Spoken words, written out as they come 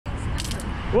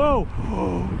Whoa!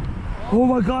 Oh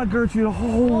my God, Gertrude!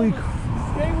 Holy!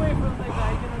 Stay away from that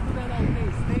guy. You're gonna do that all day.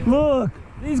 Stay away. Look!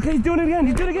 He's doing it again!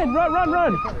 He's doing it again! Run! Run!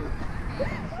 Run!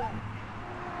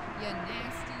 You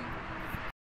nasty.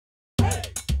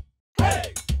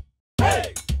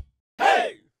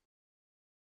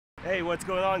 Hey, what's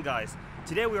going on, guys?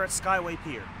 Today we are at Skyway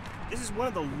Pier. This is one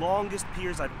of the longest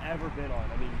piers I've ever been on.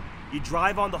 I mean, you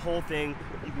drive on the whole thing,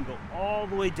 you can go all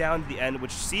the way down to the end,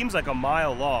 which seems like a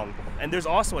mile long, and there's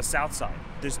also a south side.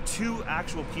 There's two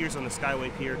actual piers on the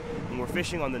Skyway Pier, and we're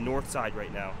fishing on the north side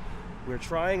right now. We're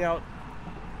trying out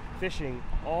fishing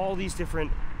all these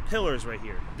different pillars right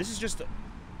here. This is just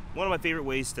one of my favorite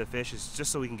ways to fish, is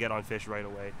just so we can get on fish right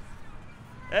away.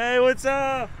 Hey, what's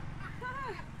up?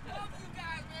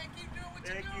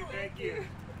 Thank you.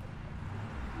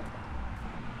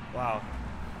 Wow.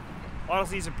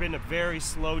 Honestly, it's been a very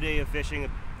slow day of fishing, a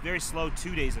very slow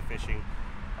 2 days of fishing.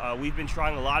 We've been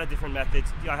trying a lot of different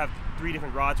methods. You know, I have 3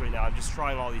 different rods right now. I'm just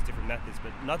trying all these different methods,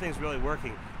 but nothing's really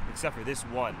working except for this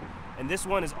one. And this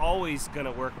one is always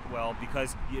gonna work well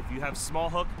because if you have small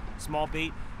hook, small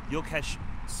bait, you'll catch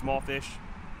small fish,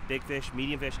 big fish,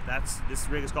 medium fish. This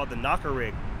rig is called the knocker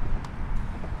rig.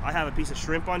 I have a piece of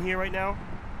shrimp on here right now.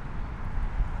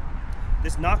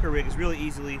 This knocker rig is really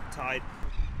easily tied.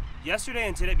 Yesterday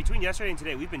and today, between yesterday and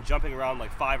today, we've been jumping around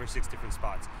like 5 or 6 different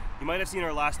spots. You might have seen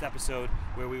our last episode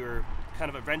where we were kind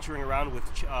of adventuring around with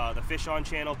the Fish On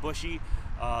channel, Bushy,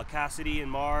 Kassidy,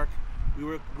 and Marc. We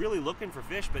were really looking for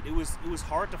fish, but it was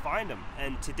hard to find them.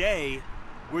 And today,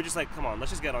 we're just like, come on,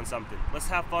 let's just get on something. Let's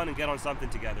have fun and get on something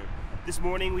together. This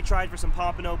morning, we tried for some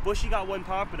pompano. Bushy got 1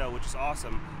 pompano, which is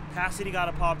awesome. Kassidy got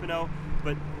a pompano,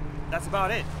 but that's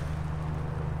about it.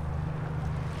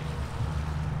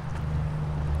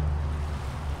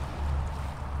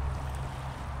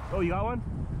 Oh, you got one?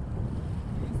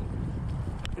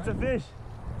 It's a fish.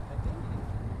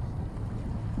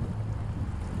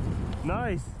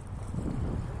 Nice.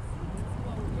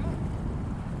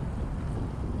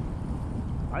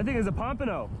 I think it's a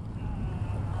pompano.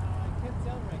 I can't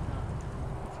tell right now.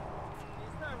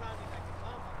 He's not rounding like a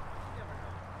pompano. You never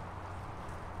know.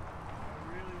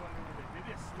 I really wonder what it is.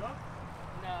 Maybe a snook?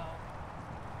 No.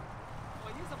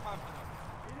 Oh, it is a pompano.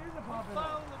 It is a We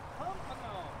found a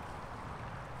pompano.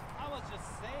 I was just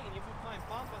saying, if you find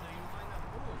pompano, you might not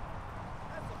move.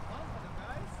 That's a pompano,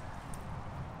 guys.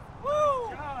 Woo!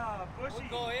 Yeah, Bushy.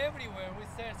 We go everywhere. We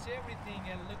search everything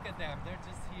and look at them. They're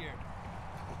just here.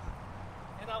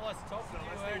 And I was talking to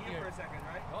you let's stay earlier. here for a second,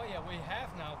 right? Oh yeah, we have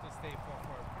now to stay for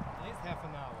at least half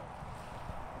an hour.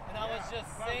 And I was just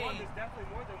saying. There's definitely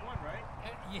more than one, right?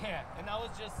 Yeah, and I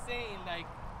was just saying, like,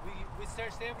 we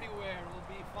searched everywhere. It will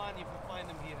be fun if we find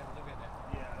them here. And look at that.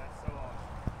 Yeah, that's so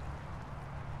awesome.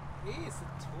 He's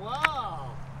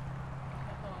 12.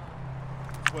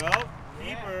 12,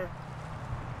 keeper.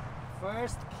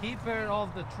 First keeper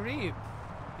of the trip.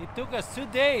 It took us 2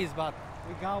 days, but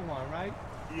we got one, right?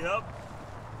 Yep.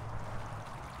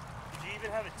 Did you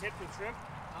even have it tipped with shrimp?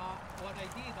 What I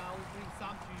did, I will bring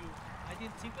some to you. I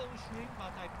didn't tip it with shrimp,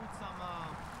 but I put some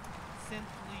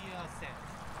scently scent.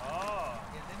 Oh.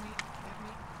 Yeah, let me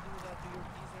do that to your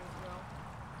teaser as well,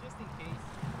 just in case.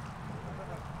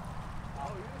 Oh,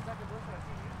 you're the second person I've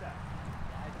seen use that.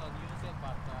 I don't use it,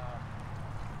 but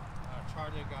our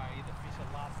charter guy, the Fish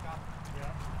Alaska.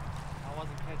 Yeah. I was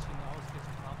catching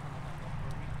pompano on the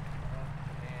Furby.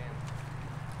 And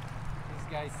this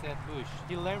guy said, Bush,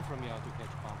 he learned from me how to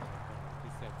catch pompano. He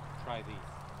said, try these.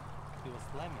 He was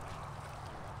slamming it.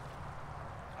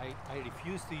 I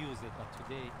refuse to use it, but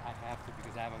today I have to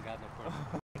because I haven't gotten a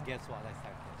permit. Guess what? I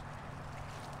started catching.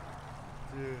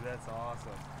 Dude, that's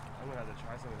awesome. I'm gonna have to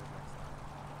try some of this next time.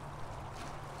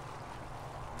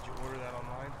 Did you order that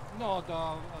online? No,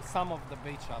 some of the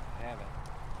bait shops have it.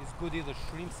 It's good either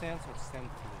shrimp sense or scent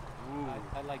fleet.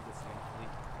 I like the scent fleet.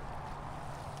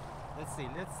 Let's see.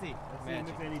 Let's see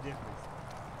if any difference.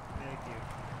 Thank you.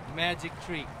 Magic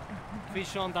trick.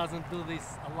 Fish On doesn't do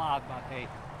this a lot, but hey.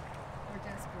 We're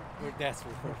desperate. We're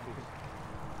desperate for fish.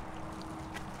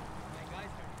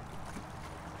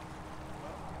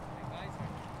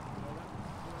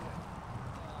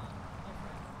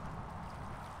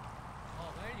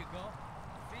 Oh, there you go.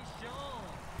 Fish On.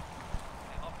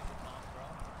 I hope it's a pond, bro.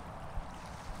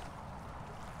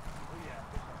 Oh yeah,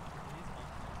 fish on. It is on.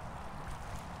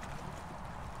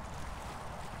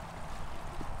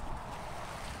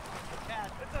 Cat.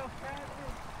 It's a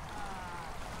catfish.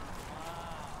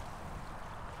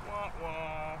 Wah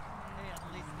wah. Hey,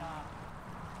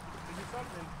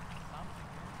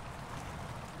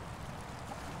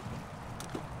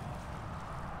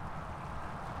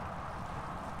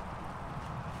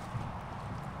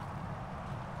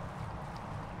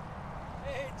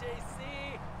 Hey, JC!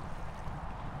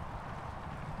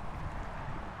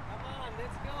 Come on,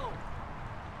 let's go!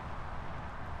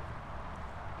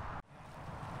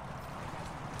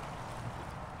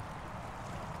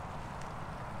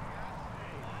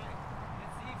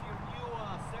 Let's see if your new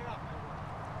setup will work.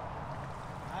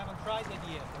 I haven't tried that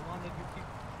yet, the one that you keep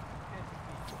catching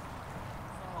fish.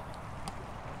 So,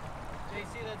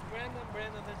 JC, that's Brendon.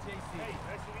 Brendon, that's JC. Hey,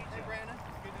 nice to meet you. Hey Brandon,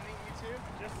 good to meet you too.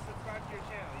 Just subscribe to your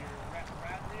channel. Your Rad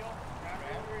Reel?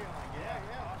 Rad Reel, yeah.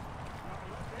 Awesome.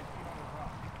 You look great on the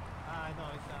rock. I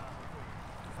know,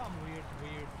 it's some weird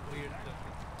looking.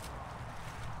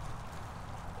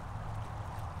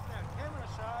 Yeah, camera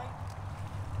shy.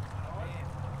 Oh, man.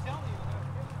 I'm telling you, they're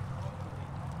really close to me.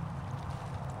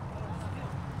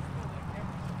 Still, they're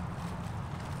camera shy.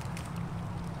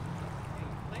 Hey,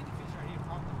 lady fish are here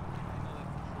talking to me. I know that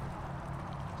for sure.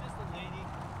 Just a lady.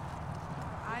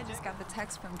 I just got the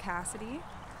text from Kassidy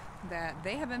that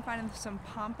they have been finding some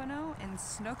pompano and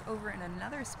snook over in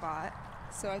another spot.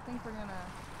 So I think we're gonna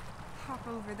hop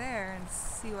over there and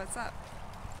see what's up.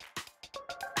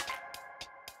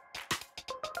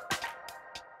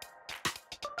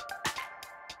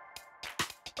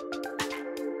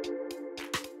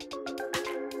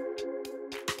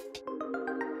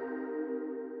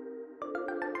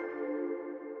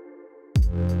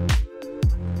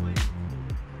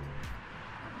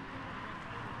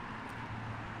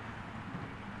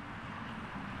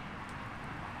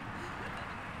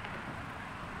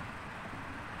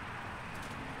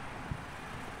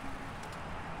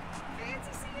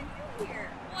 Fancy seeing you here.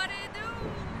 What it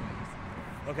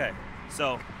do? Okay,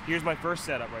 so here's my first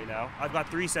setup right now. I've got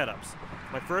 3 setups.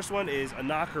 My first one is a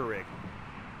knocker rig.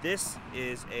 This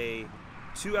is a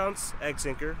 2-ounce egg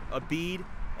sinker, a bead,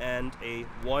 and a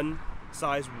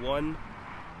size 1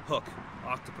 hook,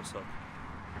 octopus hook.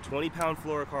 20-pound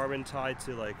fluorocarbon tied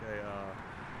to like a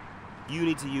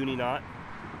uni to uni knot.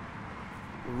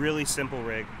 Really simple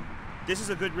rig. This is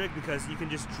a good rig because you can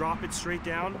just drop it straight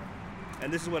down,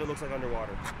 and this is what it looks like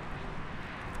underwater.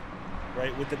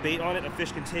 Right, with the bait on it, a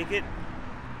fish can take it,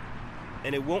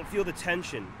 and it won't feel the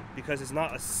tension because it's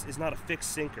not a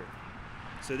fixed sinker.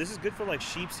 So this is good for like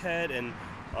sheep's head and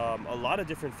a lot of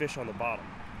different fish on the bottom.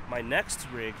 My next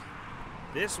rig,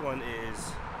 this one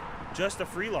is just a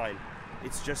free line.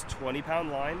 It's just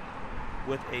 20-pound line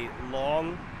with a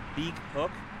long beak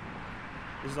hook.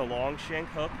 This is a long shank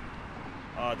hook.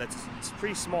 It's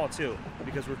pretty small too,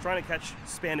 because we're trying to catch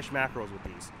Spanish mackerels with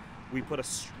these. We put a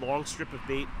long strip of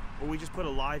bait, or we just put a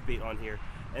live bait on here,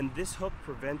 and this hook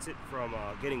prevents it from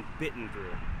getting bitten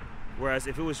through. Whereas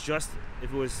if it was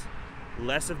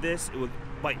less of this, it would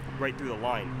bite right through the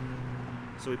line.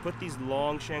 So we put these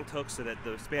long shanked hooks so that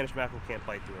the Spanish mackerel can't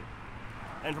bite through them.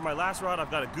 And for my last rod,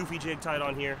 I've got a goofy jig tied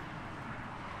on here.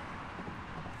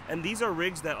 And these are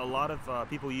rigs that a lot of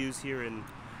people use here in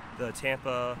the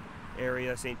Tampa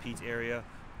area, St. Pete's area.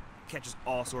 Catches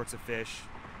all sorts of fish,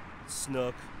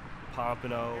 snook,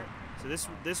 pompano. So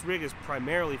this rig is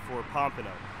primarily for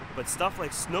pompano, but stuff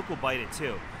like snook will bite it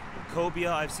too.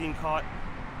 Cobia I've seen caught,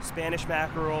 Spanish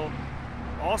mackerel,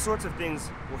 all sorts of things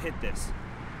will hit this.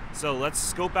 So let's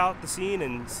scope out the scene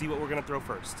and see what we're gonna throw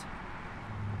first.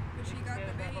 But you got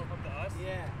the bait. Up to us?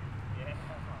 Yeah.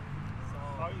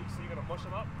 So you're gonna push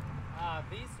them up?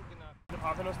 These we're gonna. The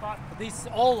pompano spot? This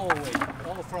all the way,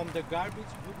 all from the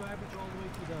garbage, blue garbage, all the way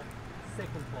to the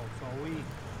second pole. So we're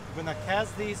gonna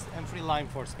cast these and free line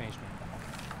for Spanish mackerel.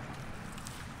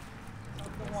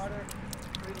 Up the water,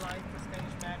 free line for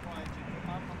Spanish mackerel and jig for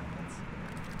pompano.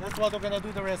 That's what we're gonna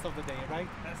do the rest of the day, right?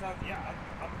 That sounds, yeah,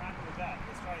 I'm happy with that.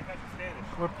 Let's try to catch the Spanish.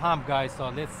 We're pumped, guys. So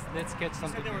let's catch You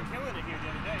something. said they were killing it here the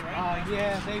other day, right?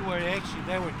 Yeah,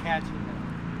 they were catching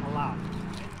them a lot.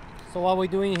 So what we're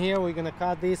doing here, we're gonna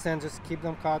cut this and just keep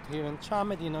them cut here and chop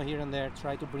it, here and there.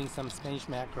 Try to bring some Spanish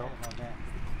mackerel.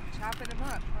 Chopping them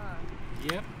up, huh?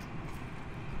 Yep.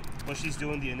 Well, she's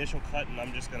doing the initial cut, and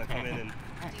I'm just gonna come in and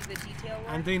Do the detail work.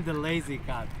 I'm doing the lazy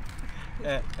cut.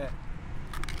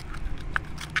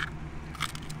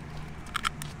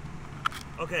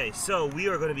 Okay, so we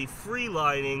are going to be free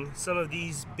lining some of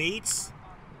these baits.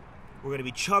 We're going to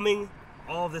be chumming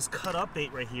all of this cut up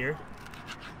bait right here.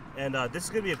 And this is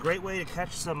going to be a great way to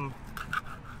catch some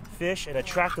fish and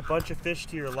attract a bunch of fish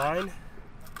to your line.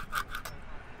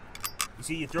 You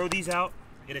see, you throw these out,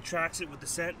 it attracts it with the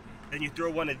scent, then you throw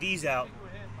one of these out,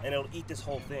 and it'll eat this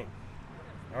whole thing.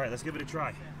 All right, let's give it a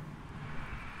try.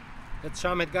 Let's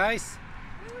chum it, guys.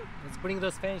 Let's bring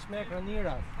the Spanish mackerel near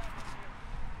us.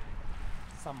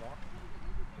 Some more.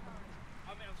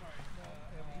 I'm sorry.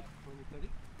 20, 30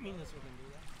 minutes we can do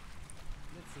that.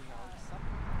 Let's see now.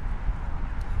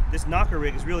 This knocker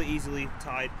rig is really easily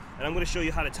tied, and I'm going to show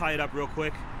you how to tie it up real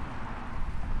quick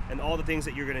and all the things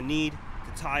that you're going to need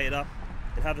to tie it up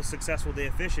and have a successful day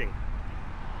of fishing.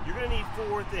 You're going to need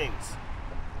 4 things: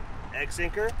 egg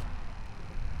sinker,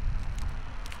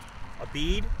 a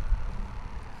bead.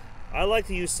 I like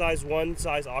to use size 1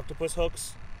 size octopus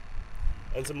hooks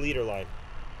and some leader line,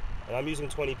 and I'm using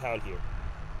 20 pound here.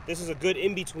 This is a good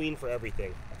in-between for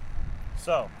everything.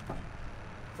 So,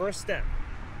 first step,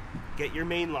 get your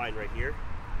main line right here,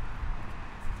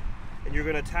 and you're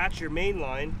going to attach your main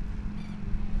line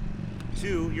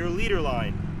to your leader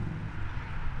line,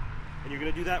 and you're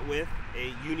going to do that with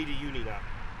a uni to uni knot.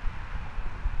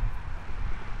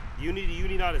 Uni to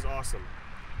uni knot is awesome.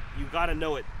 You got to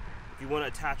know it if you want to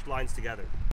attach lines together,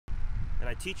 and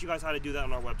I teach you guys how to do that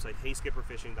on our website,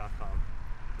 HeySkipperFishing.com.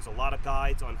 There's a lot of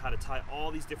guides on how to tie all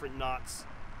these different knots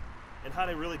and how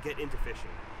to really get into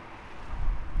fishing.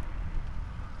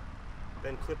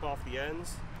 Then clip off the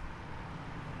ends.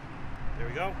 There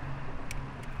we go.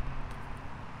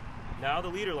 Now the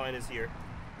leader line is here.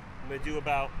 I'm going to do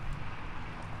about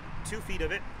 2 feet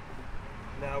of it.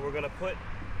 Now we're going to put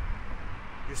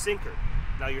your sinker.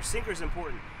 Now your sinker is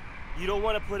important. You don't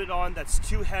want to put it on that's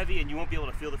too heavy and you won't be able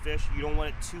to feel the fish. You don't want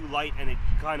it too light and it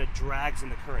kind of drags in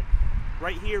the current.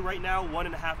 Right here, right now,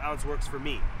 1.5 ounce works for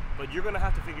me, but you're going to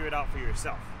have to figure it out for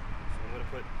yourself. So I'm going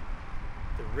to put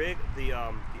the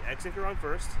egg sinker on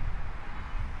first.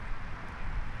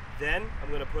 Then I'm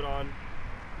going to put on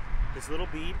this little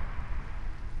bead,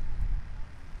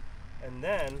 and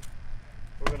then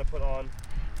we're going to put on,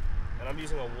 and I'm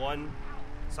using a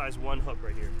size 1 hook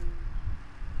right here.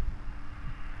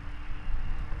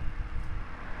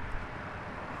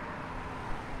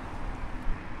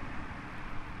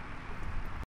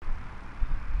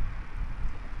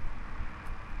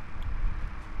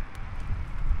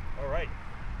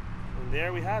 And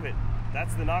there we have it.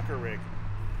 That's the knocker rig.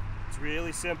 It's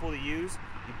really simple to use.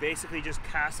 You basically just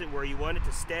cast it where you want it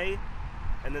to stay,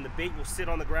 and then the bait will sit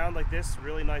on the ground like this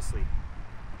really nicely.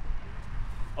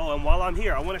 Oh, and while I'm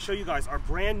here, I want to show you guys our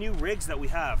brand new rigs that we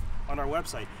have on our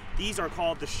website. These are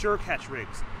called the Sure Catch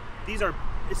rigs. These are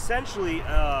essentially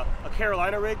a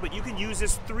Carolina rig, but you can use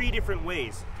this 3 different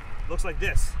ways. Looks like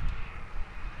this.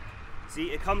 See,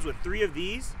 it comes with 3 of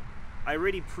these. I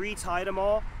already pre-tied them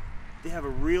all. They have a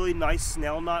really nice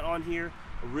snell knot on here,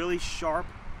 a really sharp,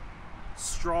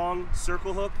 strong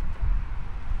circle hook.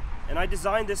 And I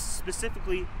designed this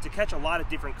specifically to catch a lot of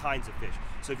different kinds of fish.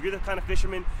 So if you're the kind of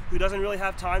fisherman who doesn't really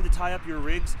have time to tie up your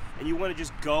rigs and you want to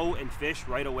just go and fish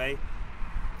right away,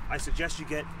 I suggest you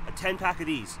get a 10-pack of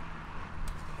these.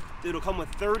 It'll come with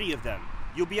 30 of them.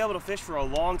 You'll be able to fish for a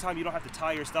long time. You don't have to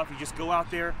tie your stuff. You just go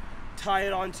out there, tie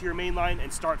it onto your main line,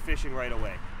 and start fishing right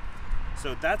away.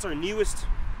 So that's our newest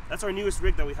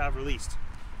rig that we have released.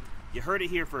 You heard it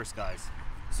here first, guys.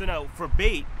 So now for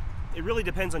bait, it really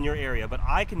depends on your area, but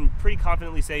I can pretty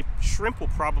confidently say shrimp will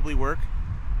probably work.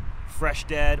 Fresh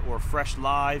dead or fresh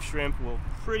live shrimp will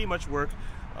pretty much work.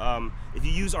 If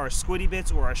you use our squiddy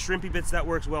bits or our shrimpy bits, that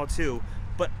works well too.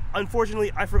 But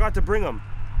unfortunately, I forgot to bring them,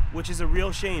 which is a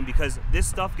real shame because this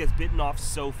stuff gets bitten off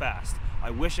so fast.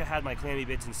 I wish I had my clammy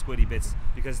bits and squiddy bits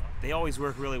because they always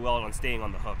work really well on staying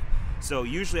on the hook. So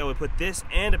usually I would put this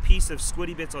and a piece of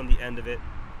squiddy bits on the end of it.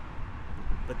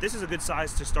 But this is a good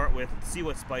size to start with, see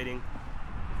what's biting.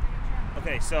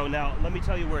 Okay, so now let me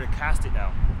tell you where to cast it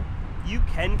now. You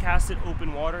can cast it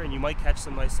open water and you might catch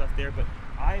some nice stuff there, but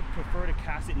I prefer to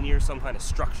cast it near some kind of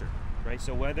structure, right?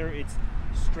 So whether it's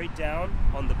straight down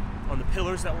on the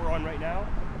pillars that we're on right now,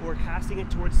 or casting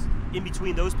it towards in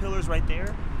between those pillars right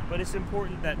there. But it's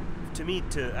important that to me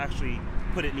to actually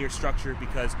put it near structure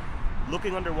because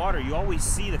looking underwater, you always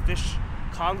see the fish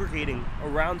congregating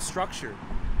around structure.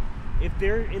 If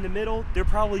they're in the middle, they're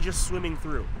probably just swimming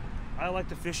through. I like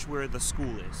to fish where the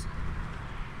school is.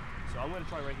 So I'm going to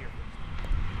try right here first.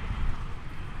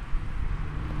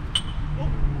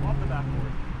 Oh, off the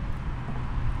backboard.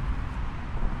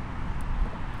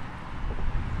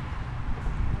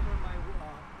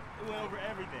 It went over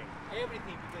everything.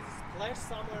 Everything, because it splashed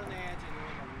somewhere on the edge and it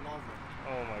went all over.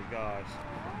 Oh my gosh.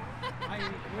 I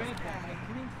regret that. I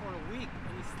cleaned for a week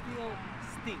and it still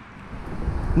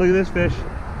stinks. Look at this fish.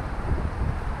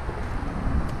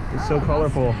 It's so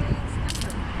colorful.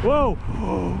 Whoa!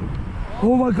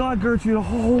 Oh my God, Gertrude!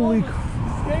 Holy!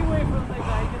 Stay away from that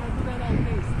guy. You're gonna do that all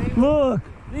day. Stay away. Look!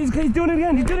 He's doing it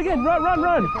again! He's doing it again! Run! Run!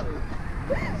 Run!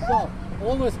 So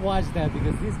always watch that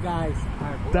because these guys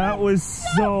are. That was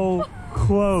so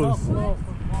close. So close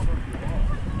from cover.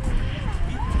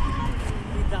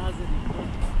 He does it in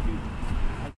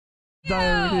purpose.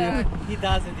 Diarrhea. He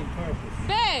does it in purpose.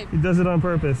 Babe! He does it on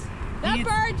purpose. That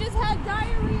bird just had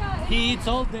diarrhea. He eats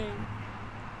all day.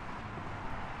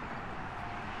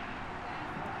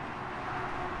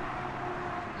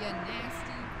 You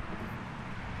nasty.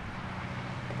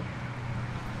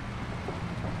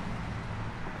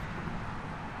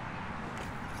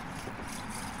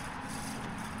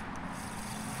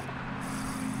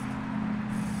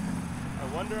 I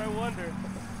wonder.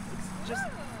 It's just.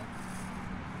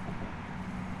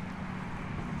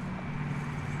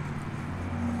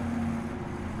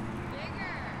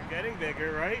 Bigger. Getting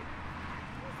bigger, right?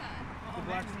 What's that? The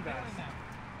black sea bass.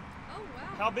 Oh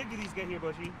wow. How big do these get here,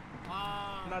 Bushy?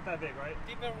 Not that big, right?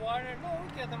 Deeper water? No, we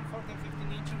get them 14,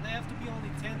 15 inch. They have to be only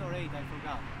 10 or 8, I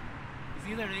forgot. It's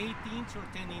either 8-inch or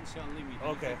 10-inch limit.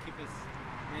 Okay. You can keep as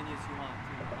many as you want.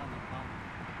 100 pounds.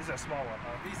 These are small ones,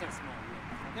 huh? These are small,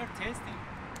 yeah. And they're tasty.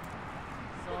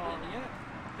 So, yeah.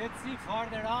 Let's see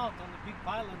farther out on the big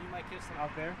pylon. You might catch some.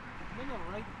 Out there? No,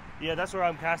 right? Yeah, that's where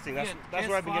I'm casting. That's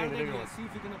where I've been getting the bigger ones. See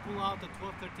if you're gonna pull out the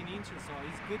 12, 13 inches. So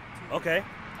it's good to. Okay,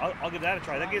 I'll give that a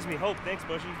try. That gives me hope. Thanks,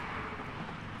 Bushy.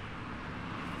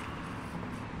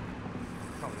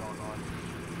 Probably all gone.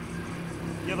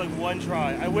 You have like one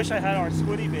try. I wish I had our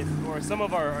squiddy bits or some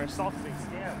of our salt bait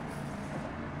scam.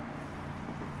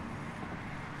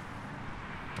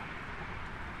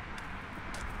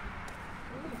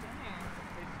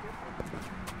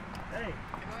 Hey.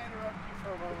 Can I interrupt you for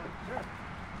a moment? Sure.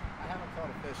 I haven't caught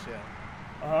a fish yet.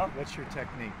 Uh-huh. What's your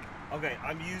technique? Okay,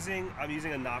 I'm using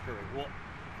a knocker rig. Well,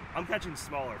 I'm catching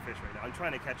smaller fish right now. I'm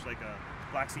trying to catch like a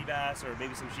black sea bass or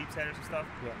maybe some sheep's head or some stuff.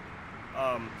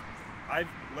 Yeah. I've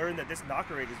learned that this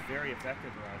knocker rig is very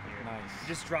effective around here. Nice.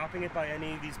 Just dropping it by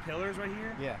any of these pillars right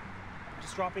here. Yeah.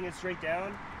 Just dropping it straight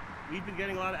down. We've been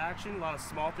getting a lot of action, a lot of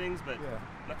small things, but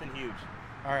nothing huge.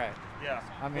 All right. Yeah.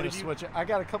 I'm gonna switch it. I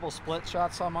got a couple split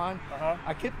shots on mine. Uh-huh.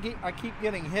 I keep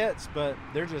getting hits, but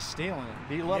they're just stealing it.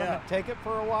 Do you let them take it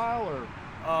for a while, or?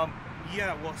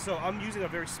 Yeah. Well, so I'm using a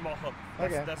very small hook.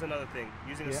 That's another thing.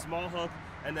 Using a small hook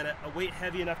and then a weight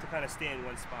heavy enough to kind of stay in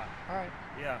one spot. All right.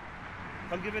 Yeah.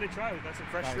 Come give it a try. We've got some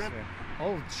fresh shrimp. Man.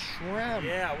 Oh, shrimp.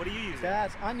 Yeah. What are you using?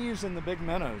 I'm using the big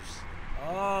minnows.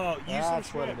 Oh, use some That's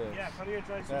shrimp. what it is. Yeah. Come here and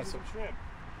try some shrimp.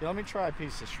 Yeah, let me try a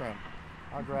piece of shrimp.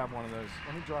 I'll grab one of those.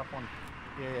 Let me drop one.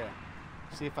 Yeah.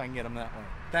 See if I can get them that way.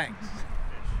 Thanks.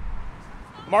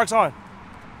 Marc's on.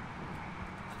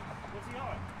 What's he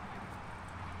on?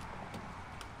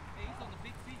 Hey, he's on the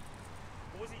big fish.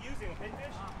 What was he using? A pinfish? Big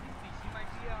fish. He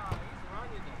might be, he's around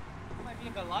you though. He might be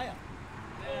a Goliath.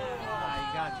 Yeah,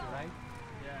 he got you, right?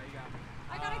 Yeah, he got me.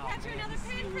 I gotta catch you another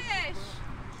pinfish.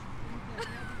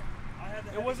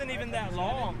 It wasn't even that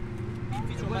long.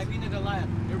 It might be in a Goliath.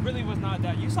 It really was not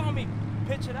that. You saw me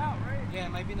pitch it out, right? Yeah, it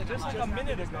might be in a Just Goliath. like a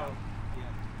minute ago. Yeah.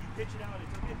 You pitch it out and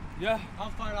it took it. Yeah. How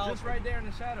far out? Just right there in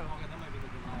the shadow. Okay, that might be the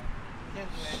Goliath. Can't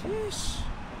do it. Sheesh.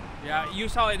 Yeah, you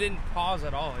saw it didn't pause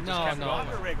at all. It just kept going.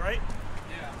 Knocker rig, right?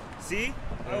 Yeah. See?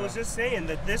 I was just saying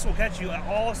that this will catch you at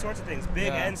all sorts of things,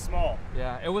 big and small.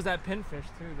 Yeah, it was that pinfish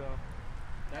too, though.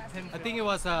 That pinfish. I think it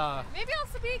was Maybe I'll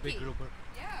sabiki. big grouper.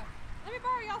 Yeah. Let me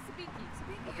borrow y'all sabiki.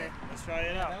 Okay, let's try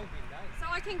it out. That would be nice. So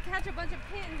I can catch a bunch of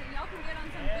pins and y'all can get on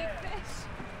some big fish.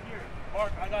 Here,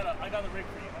 Marc, I got a rig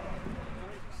for you.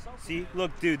 See,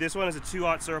 look, dude, this one is a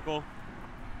 2/0 circle,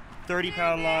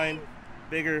 30-pound line,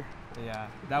 bigger. Yeah,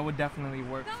 that would definitely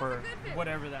work That was for a good fish.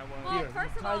 whatever that was. Well, Here,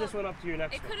 first of tie all, this one up to your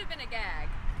next it one. could have been a gag.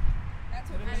 That's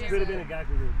what It could have been a gag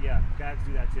group. Yeah, gags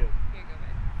do that too. Here you go,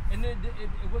 babe. And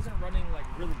it wasn't running like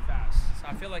really fast. So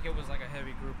I feel like it was like a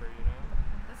heavy grouper, you know?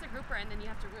 That's a grouper, and then you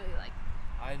have to really like.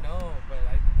 I know, but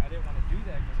I didn't want to do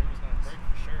that because it was going to break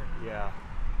for sure. Yeah,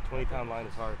 20-pound line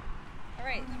is hard. All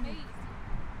right.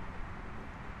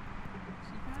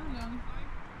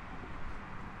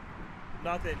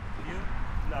 Nothing. You?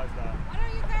 No, it's not. Why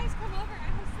don't you guys come over? I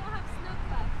still have snook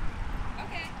left.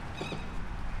 Okay.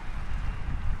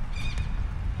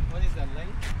 What is that,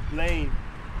 lane? Lane.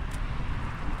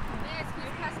 May I ask you a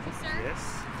question, sir?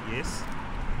 Yes.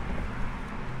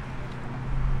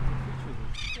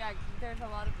 Yeah, there's a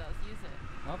lot of those. Use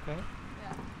it. Okay.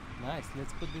 Yeah. Nice.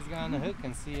 Let's put this guy on the hook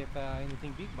and see if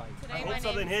anything big bites. Today I my hope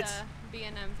something name's hits.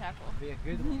 B&M Tackle. Be a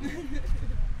good one.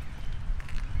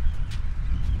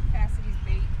 Kassidy's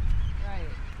bait. Right.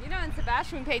 You know, in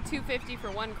Sebastian we paid $2.50 for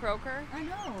one croaker. I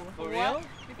know. For real?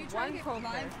 If you try to get One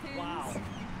live pins, Wow.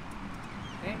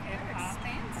 they're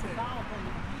expensive. South on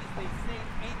the east, they say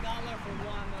 $8 for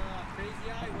one crazy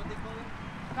eye. What they call it?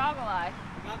 Goggle eye.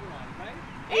 Goggle eye, right?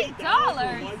 $8?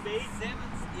 for one bait? $6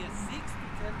 to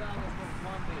 $10 for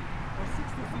one bait, or $6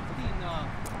 to $15.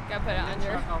 Gotta put it on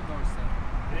your. Outdoor set.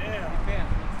 Yeah.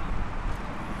 Depends. Let's see.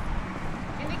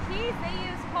 In the Keys, they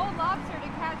use whole lobster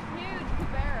to catch huge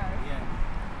cuberas. Yeah.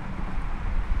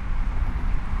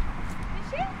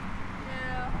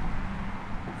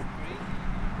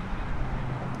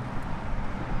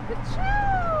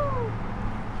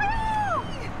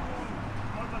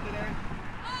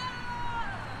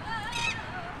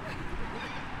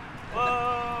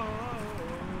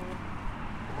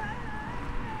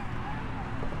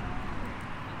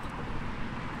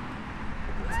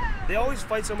 They always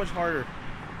fight so much harder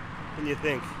than you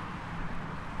think.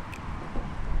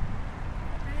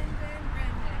 Brendon,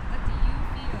 what do you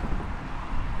feel?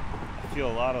 I feel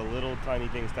a lot of little tiny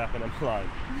things tapping on the line.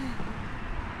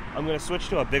 I'm gonna switch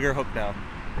to a bigger hook now,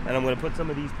 and I'm gonna put some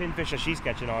of these pinfish that she's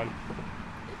catching on. Hey,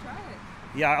 try it.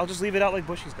 Yeah, I'll just leave it out like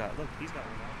Bushy's got. Look, he's got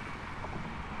one out.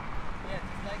 Yeah,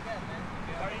 just like that, man.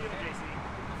 How are you doing, JC?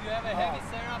 If you have a heavy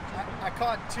setup, I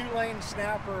caught 2-lane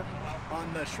snapper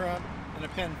on the shrimp and a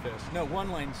pinfish. No,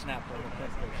 1-lane snapper and a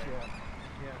pinfish.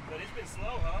 Yeah. But it's been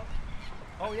slow, huh?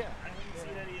 Oh yeah. I haven't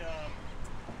seen any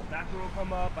mackerel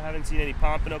come up. I haven't seen any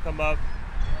pompano come up.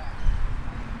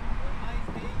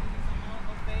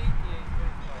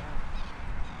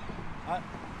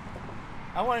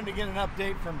 I wanted to get an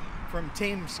update from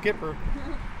Team Skipper.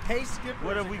 Hey Skipper.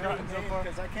 What have we gotten so far?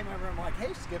 Because I came over and I'm like,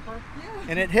 hey Skipper. Yeah.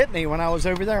 And it hit me when I was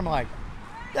over there. I'm like,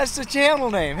 that's the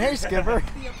channel name. Hey Skipper.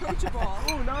 The approachable.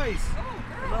 Oh, nice. Oh,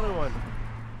 girl. Another one.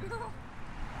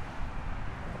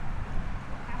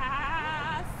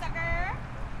 Ah, sucker!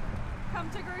 Come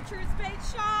to Gertrude's bait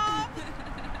shop.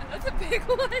 That's a big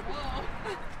one. Oh.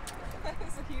 That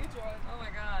is a huge one. Oh my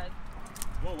god.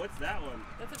 Whoa, what's that one?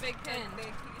 That's a big pin. Big,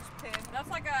 huge pin. That's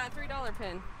like a $3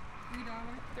 pin. $3.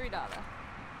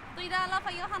 $3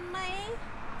 for you, honey.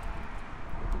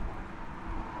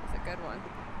 That's a good one.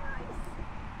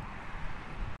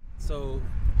 So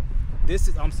this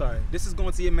is, I'm sorry, this is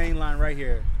going to your main line right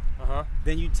here. Uh-huh.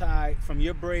 Then you tie from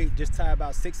your braid, just tie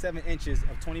about 6-7 inches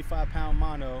of 25-pound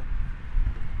mono,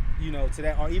 you know, to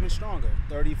that, or even stronger,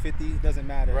 30, 50, doesn't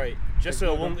matter. Right. Just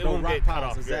so it won't get cut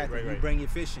off. Exactly. Right. You bring your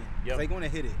fish in. Yep. They're going to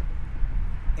hit it.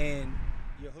 And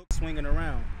your hook swinging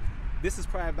around. This is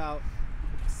probably about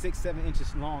 6-7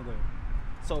 inches longer.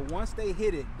 So once they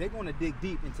hit it, they're going to dig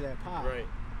deep into that pile. Right.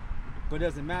 But it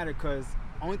doesn't matter because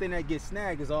only thing that gets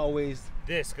snagged is always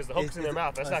This, because the hook's in their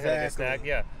mouth. That's not going to get snagged. Exactly.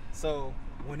 Yeah. So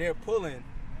when they're pulling,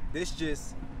 this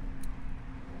just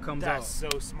comes out. That's so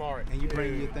smart. And you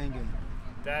bring Dude, your thing in.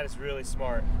 That is really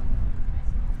smart.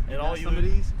 And You all got you some of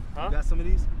these? Huh? You got some of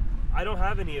these? I don't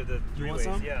have any of the You want three-ways.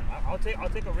 some? Yeah, I'll take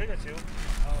a rig or two.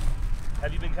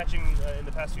 Have you been catching in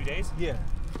the past few days? Yeah.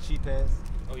 Sheep heads,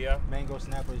 Oh yeah. mango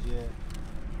snappers, yeah.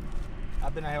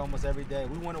 I've been out here almost every day.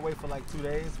 We went away for like 2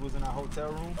 days. We was in our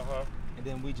hotel room. Uh huh. And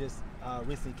then we just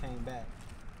recently came back.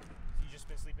 You just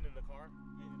been sleeping in the car?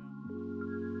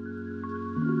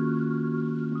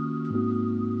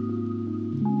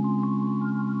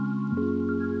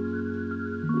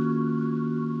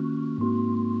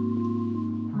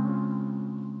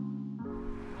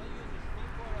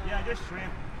 Yeah, just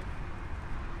shrimp.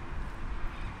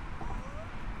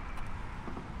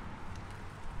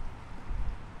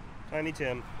 Tiny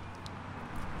Tim.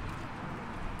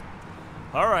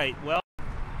 All right, well,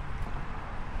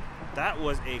 that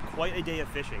was quite a day of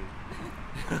fishing.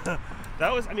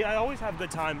 That was, I mean, I always have a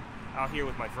good time out here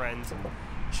with my friends and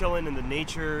chilling in the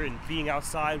nature and being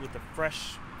outside with the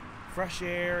fresh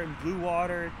air and blue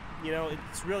water. You know,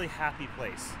 it's really a happy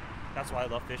place. That's why I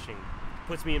love fishing. It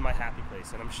puts me in my happy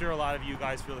place, and I'm sure a lot of you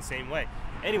guys feel the same way.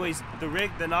 Anyways,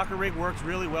 the knocker rig works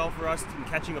really well for us in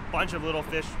catching a bunch of little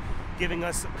fish, giving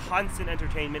us constant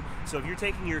entertainment. So if you're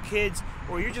taking your kids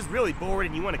or you're just really bored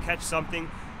and you want to catch something,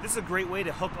 this is a great way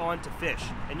to hook on to fish.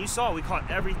 And you saw we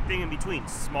caught everything in between,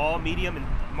 small, medium, and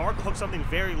Marc hooked something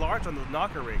very large on the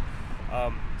knocker rig.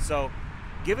 So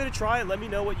give it a try and let me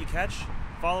know what you catch.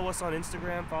 Follow us on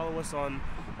Instagram, follow us on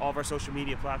all of our social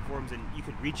media platforms, and you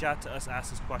can reach out to us,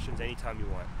 ask us questions anytime you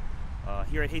want.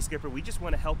 Here at Hey Skipper, we just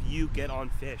want to help you get on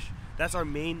fish. That's our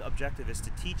main objective, is to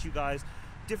teach you guys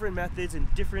different methods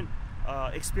and different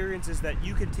experiences that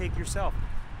you can take yourself.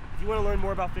 If you want to learn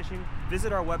more about fishing,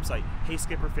 visit our website,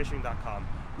 heyskipperfishing.com.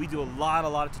 We do a lot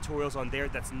of tutorials on there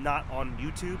that's not on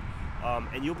YouTube,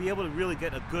 and you'll be able to really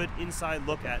get a good inside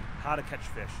look at how to catch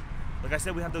fish. Like I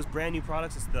said, we have those brand new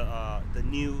products. It's the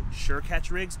new Sure Catch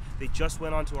rigs. They just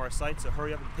went onto our site, so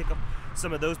hurry up and pick up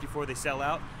some of those before they sell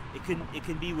out. It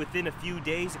can be within a few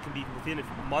days, it can be within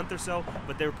a month or so,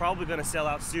 but they're probably going to sell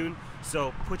out soon.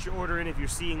 So put your order in if you're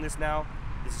seeing this now.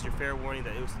 This is your fair warning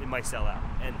that it might sell out.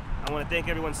 And I want to thank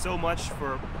everyone so much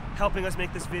for helping us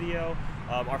make this video.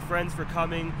 Our friends for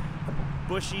coming.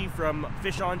 Bushy from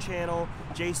Fish On Channel,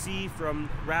 JC from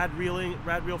Rad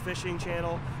Reel Fishing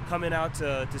Channel, coming out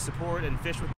to support and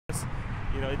fish with us.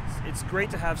 You know, it's great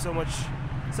to have so much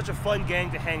such a fun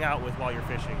gang to hang out with while you're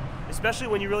fishing. Especially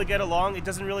when you really get along, it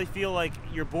doesn't really feel like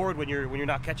you're bored when you're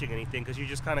not catching anything, because you're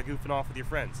just kind of goofing off with your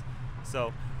friends.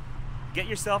 So get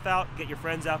yourself out, get your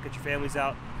friends out, get your families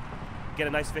out, get a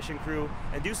nice fishing crew,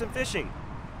 and do some fishing.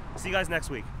 See you guys next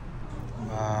week.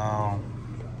 Wow.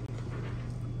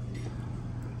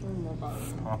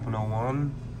 Pompano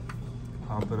 1,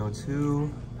 Pompano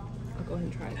 2. I'll go ahead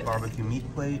and try this. Barbecue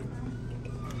meat plate.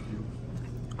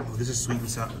 Oh, this is sweet and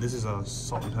sour. This is a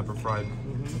salt and pepper fried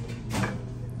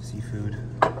seafood.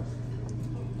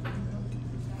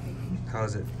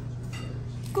 How's it?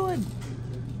 Good.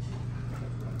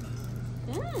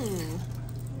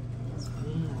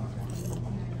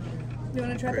 You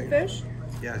want to try the fish?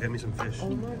 Yeah, get me some fish. Oh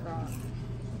my god.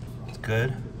 It's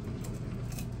good.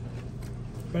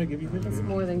 Better give you fish. It's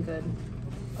more than good.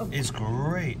 It's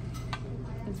great.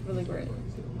 It's really great.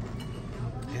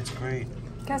 It's great.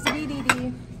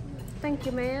 Kassidy. Thank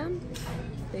you, ma'am.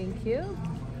 Thank you.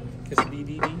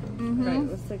 Kassidy. Right,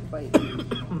 let's take a bite.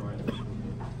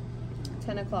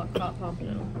 10 o'clock hot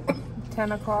pompano.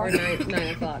 10 o'clock. Or 9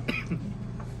 o'clock.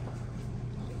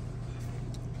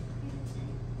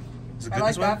 Is it I good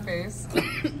like this way? that face.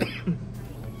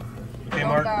 Okay, Don't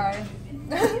Marc. die.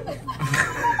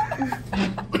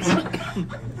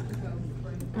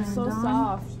 So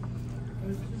soft.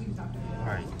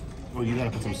 Alright. Well, you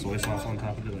gotta put some soy sauce on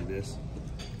top of it like this.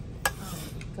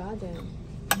 Goddamn.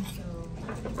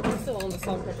 I'm still on the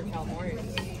salt pepper California.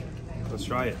 Let's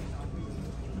try it.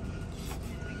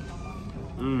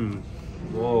 Mmm.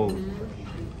 Whoa.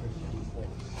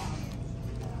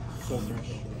 So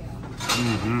fresh.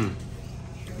 Mm-hmm.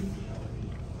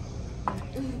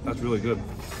 That's really good.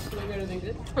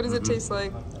 What does it taste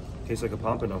like? Tastes like a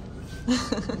pompano.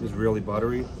 It's really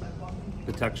buttery.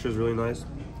 The texture is really nice.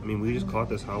 I mean, we just caught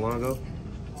this how long ago?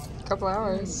 A couple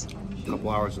hours. A couple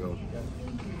hours ago.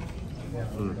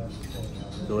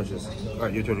 Delicious. All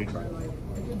right, your turn. You try.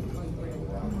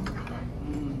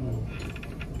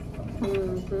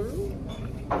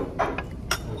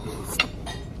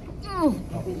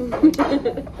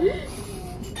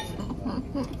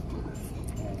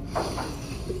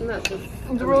 Isn't that just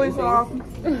It's really soft.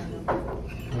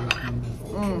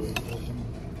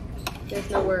 There's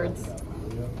no words.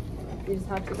 You just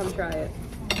have to come try it.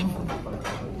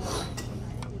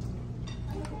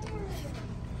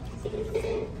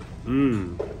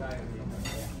 Mmm.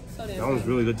 So damn That one's good.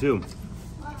 really good too.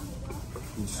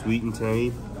 It's sweet and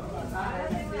tangy.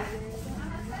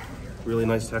 Really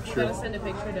nice texture. Gotta send a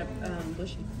picture to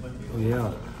Bushy. Oh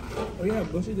yeah. Oh yeah,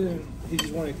 Bushy didn't. He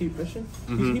just wanted to keep fishing.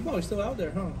 He probably still out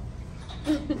there, huh?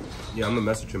 Yeah, I'm gonna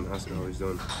message him, ask him how he's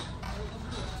doing.